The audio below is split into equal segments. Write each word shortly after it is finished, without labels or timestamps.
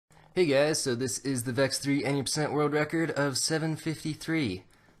Hey guys, so this is the Vex 3 any% world record of 753.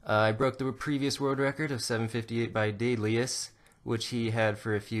 I broke the previous world record of 758 by daedlus, which he had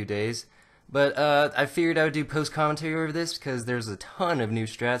for a few days. But I figured I would do post commentary over this because there's a ton of new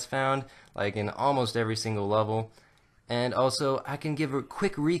strats found, like in almost every single level. And also, I can give a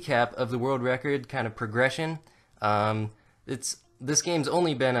quick recap of the world record kind of progression. This game's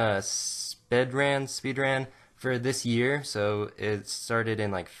only been a speedrun for this year, so it started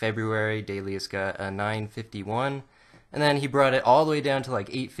in like February. daedlus got a 951, and then he brought it all the way down to like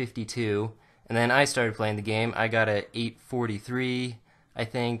 852, and then I started playing the game. I got a 843, I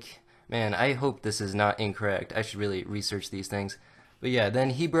think. Man, I hope this is not incorrect. I should really research these things. But yeah, then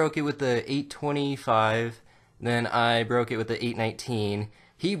he broke it with the 825, then I broke it with the 819.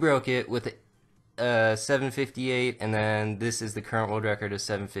 He broke it with the 758, and then this is the current world record of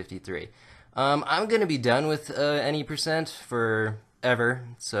 753. I'm gonna be done with any percent forever,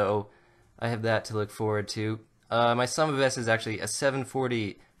 so I have that to look forward to. My sum of S is actually a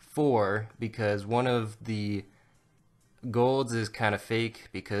 744 because one of the golds is kind of fake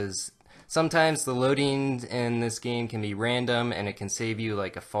because sometimes the loading in this game can be random and it can save you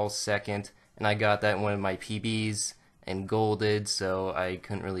like a false second, and I got that in one of my PBs and golded, so I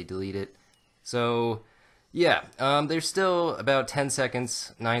couldn't really delete it. So yeah, there's still about 10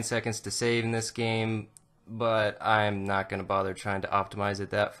 seconds, 9 seconds to save in this game, but I'm not going to bother trying to optimize it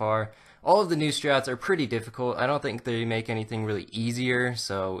that far. All of the new strats are pretty difficult. I don't think they make anything really easier,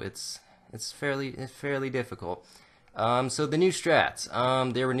 so it's fairly difficult. So the new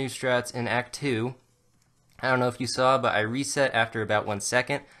strats. There were new strats in Act 2. I don't know if you saw, but I reset after about 1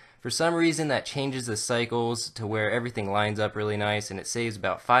 second. For some reason, that changes the cycles to where everything lines up really nice, and it saves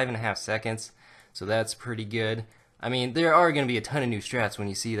about 5.5 seconds. So that's pretty good. I mean, there are going to be a ton of new strats when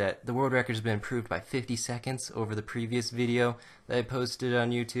you see that the world record has been improved by 50 seconds over the previous video that I posted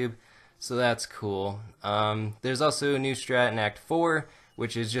on YouTube. So that's cool. There's also a new strat in Act 4,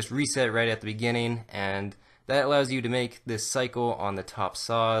 which is just reset right at the beginning, and that allows you to make this cycle on the top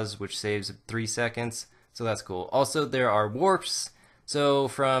saws, which saves 3 seconds. So that's cool. Also, there are warps. So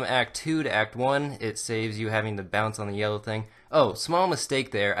from Act 2 to Act 1, it saves you having to bounce on the yellow thing. Oh, small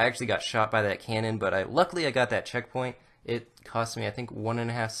mistake there. I actually got shot by that cannon, but luckily I got that checkpoint. It cost me, I think,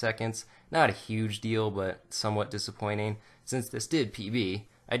 1.5 seconds. Not a huge deal, but somewhat disappointing. Since this did PB,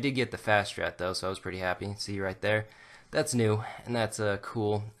 I did get the fast strat though, so I was pretty happy. See right there? That's new, and that's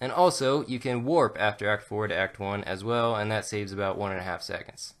cool. And also, you can warp after Act 4 to Act 1 as well, and that saves about 1.5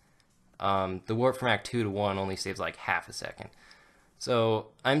 seconds. The warp from Act 2 to 1 only saves like half a second. So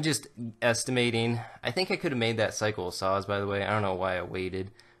I'm just estimating. I think I could have made that cycle of saws, by the way. I don't know why I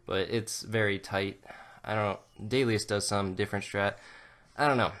waited, but it's very tight. I don't know. daedlus does some different strat. I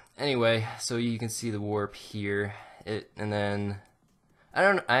don't know. Anyway, so you can see the warp here. And then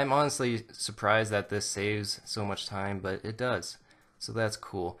I'm honestly surprised that this saves so much time, but it does. So that's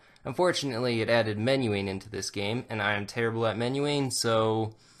cool. Unfortunately, it added menuing into this game, and I am terrible at menuing,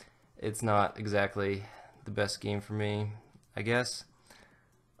 so it's not exactly the best game for me, I guess.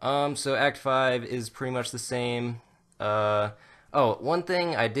 So Act 5 is pretty much the same. One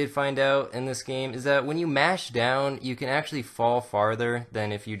thing I did find out in this game is that when you mash down, you can actually fall farther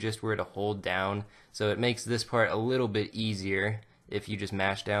than if you just were to hold down. So it makes this part a little bit easier if you just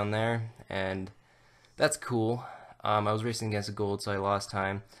mash down there, and that's cool. I was racing against a gold, so I lost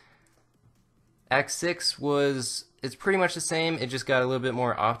time. Act 6 it's pretty much the same. It just got a little bit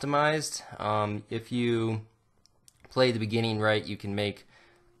more optimized. If you play the beginning right, you can make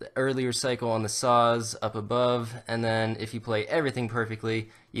the earlier cycle on the saws up above, and then if you play everything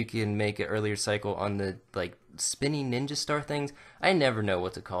perfectly, you can make an earlier cycle on the like spinning ninja star things. I never know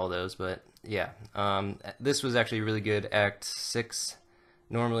what to call those, but yeah. This was actually really good. Act 6.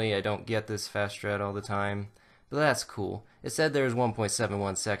 Normally I don't get this fast strat all the time, but that's cool. It said there was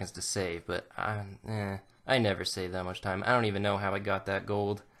 1.71 seconds to save, but I never save that much time. I don't even know how I got that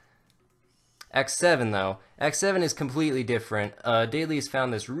gold. Act 7 though. Act 7 is completely different. daedlus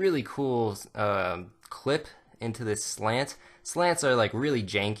found this really cool clip into this slant. Slants are like really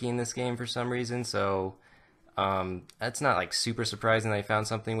janky in this game for some reason, so that's not like super surprising that I found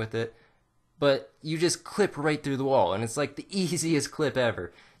something with it. But you just clip right through the wall, and it's like the easiest clip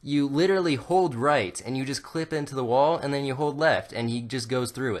ever. You literally hold right, and you just clip into the wall, and then you hold left, and he just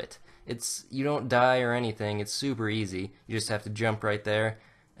goes through it. You don't die or anything. It's super easy. You just have to jump right there,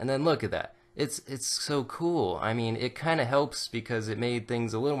 and then look at that. It's so cool. I mean, it kind of helps because it made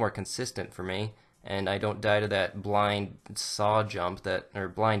things a little more consistent for me, and I don't die to that blind saw jump or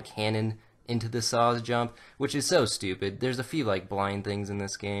blind cannon into the saws jump, which is so stupid. There's a few like blind things in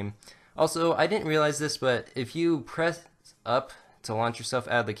this game. Also, I didn't realize this, but if you press up to launch yourself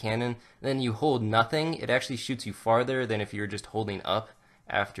out of the cannon, then you hold nothing, it actually shoots you farther than if you're just holding up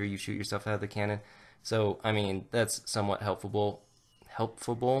after you shoot yourself out of the cannon. So, I mean, that's somewhat helpful.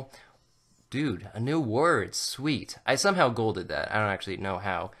 Helpful. Dude, a new word. Sweet. I somehow golded that. I don't actually know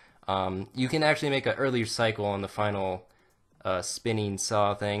how. You can actually make an earlier cycle on the final spinning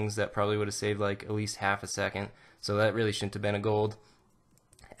saw things. That probably would have saved like at least half a second. So that really shouldn't have been a gold.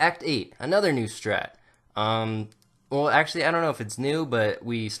 Act 8, another new strat. Well, actually, I don't know if it's new, but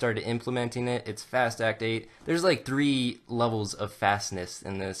we started implementing it. It's Fast Act 8. There's like 3 levels of fastness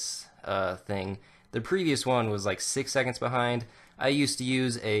in this thing. The previous one was like 6 seconds behind. I used to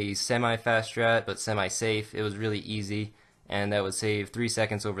use a semi-fast strat, but semi-safe. It was really easy, and that would save 3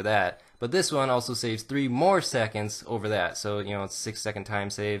 seconds over that. But this one also saves 3 more seconds over that, so, you know, it's 6-second time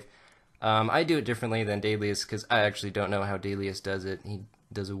save. I do it differently than daedlus, because I actually don't know how daedlus does it. He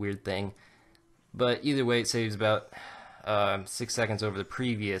does a weird thing. But either way, it saves about 6 seconds over the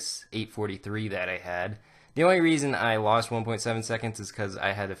previous 8:43 that I had. The only reason I lost 1.7 seconds is because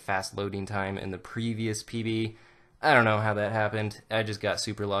I had a fast loading time in the previous PB. I don't know how that happened. I just got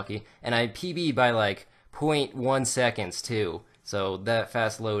super lucky. And I PB by like 0.1 seconds too. So that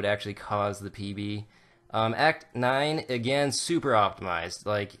fast load actually caused the PB. Act 9, again, super optimized.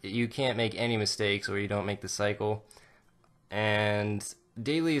 Like, you can't make any mistakes or you don't make the cycle. And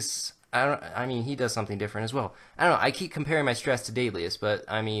daedlus, I mean, he does something different as well. I don't know, I keep comparing my strats to daedlus, but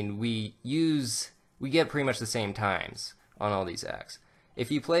I mean, we get pretty much the same times on all these acts.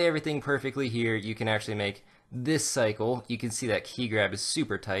 If you play everything perfectly here, you can actually make this cycle. You can see that key grab is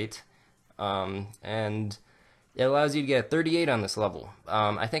super tight, and it allows you to get 38 on this level.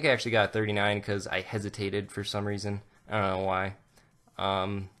 I think I actually got 39 because I hesitated for some reason. I don't know why.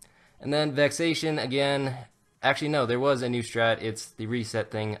 And then Vexation, again, actually no, there was a new strat. It's the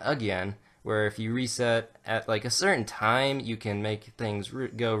reset thing again, where if you reset at like a certain time, you can make things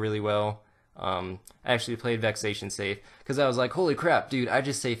go really well. I actually played Vexation safe because I was like, holy crap, dude, I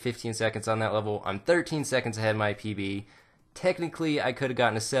just saved 15 seconds on that level. I'm 13 seconds ahead of my PB. Technically, I could have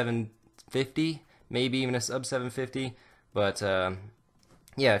gotten a 750, maybe even a sub 750, but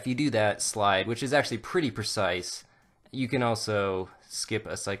yeah, if you do that slide, which is actually pretty precise, you can also skip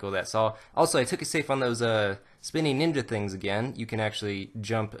a cycle that saw. Also, I took a safe on those spinning ninja things again. You can actually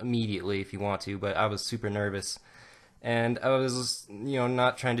jump immediately if you want to, but I was super nervous. And I was, you know,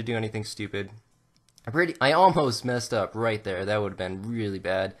 not trying to do anything stupid. I almost messed up right there. That would have been really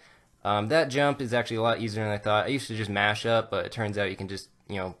bad. That jump is actually a lot easier than I thought. I used to just mash up, but it turns out you can just,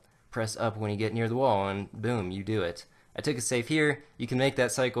 you know, press up when you get near the wall, and boom, you do it. I took a safe here. You can make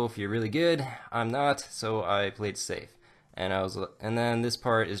that cycle if you're really good. I'm not, so I played safe. And then this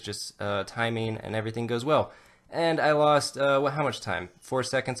part is just timing, and everything goes well. And I lost, how much time? 4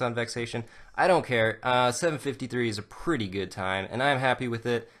 seconds on Vexation? I don't care. 7:53 is a pretty good time, and I'm happy with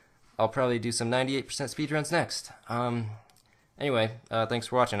it. I'll probably do some 98% speedruns next. Anyway, thanks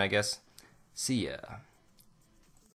for watching, I guess. See ya.